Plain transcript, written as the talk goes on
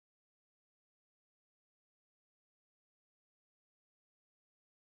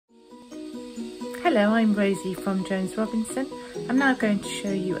Hello, I'm Rosie from Jones Robinson. I'm now going to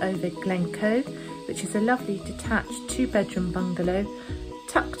show you over Glencoe, which is a lovely detached 2-bedroom bungalow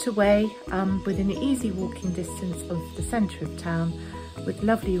tucked away within easy walking distance of the centre of town, with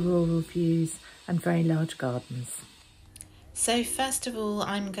lovely rural views and very large gardens. So first of all,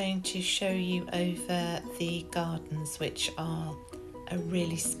 I'm going to show you over the gardens, which are a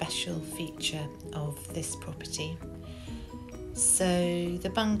really special feature of this property. So the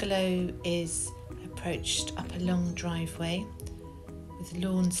bungalow is approached up a long driveway with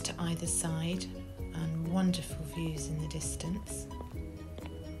lawns to either side and wonderful views in the distance.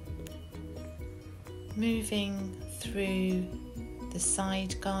 Moving through the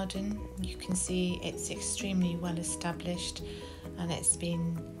side garden, you can see it's extremely well established and it's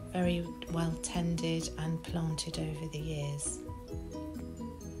been very well tended and planted over the years.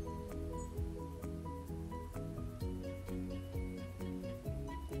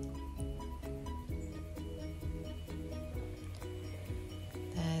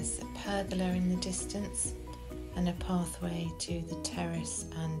 There's a pergola in the distance and a pathway to the terrace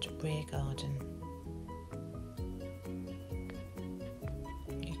and rear garden.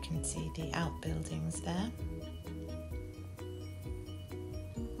 You can see the outbuildings there.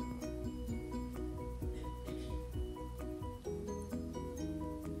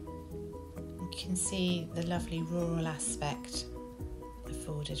 You can see the lovely rural aspect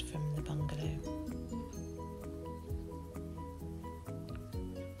afforded from the bungalow.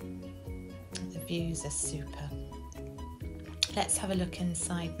 The views are super. Let's have a look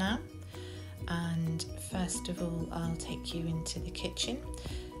inside now, and first of all I'll take you into the kitchen.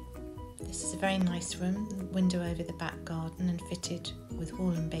 This is a very nice room, window over the back garden and fitted with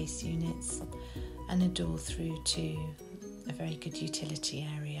wall and base units, and a door through to a very good utility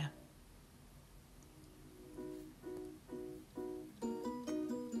area.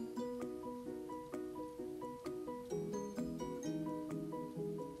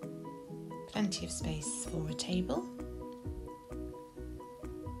 Plenty of space for a table.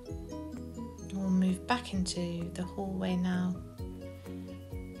 We'll move back into the hallway now,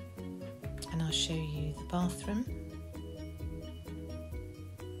 and I'll show you the bathroom.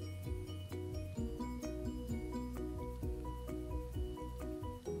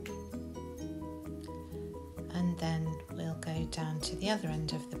 And then we'll go down to the other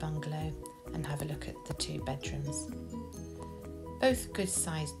end of the bungalow and have a look at the 2 bedrooms. Both good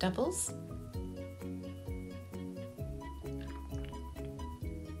sized doubles.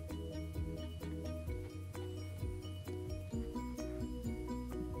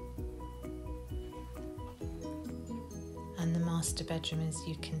 And the master bedroom, as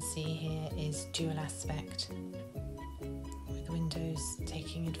you can see here, is dual aspect, with windows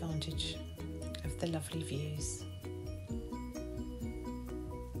taking advantage of the lovely views.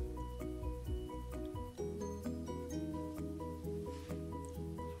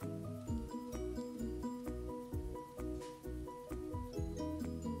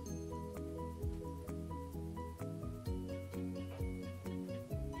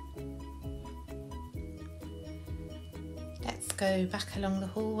 Let's go back along the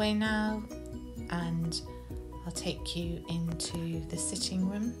hallway now, and I'll take you into the sitting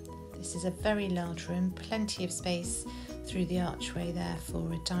room. This is a very large room, plenty of space through the archway there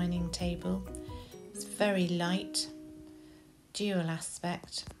for a dining table. It's very light, dual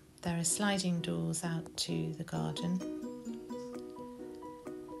aspect. There are sliding doors out to the garden,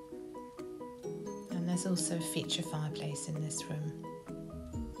 and there's also a feature fireplace in this room.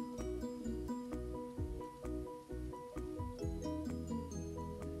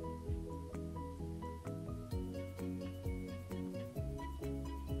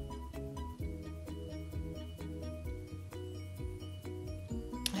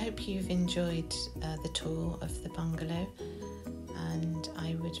 I hope you've enjoyed the tour of the bungalow, and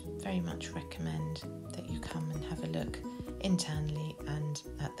I would very much recommend that you come and have a look internally and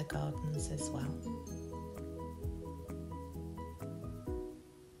at the gardens as well.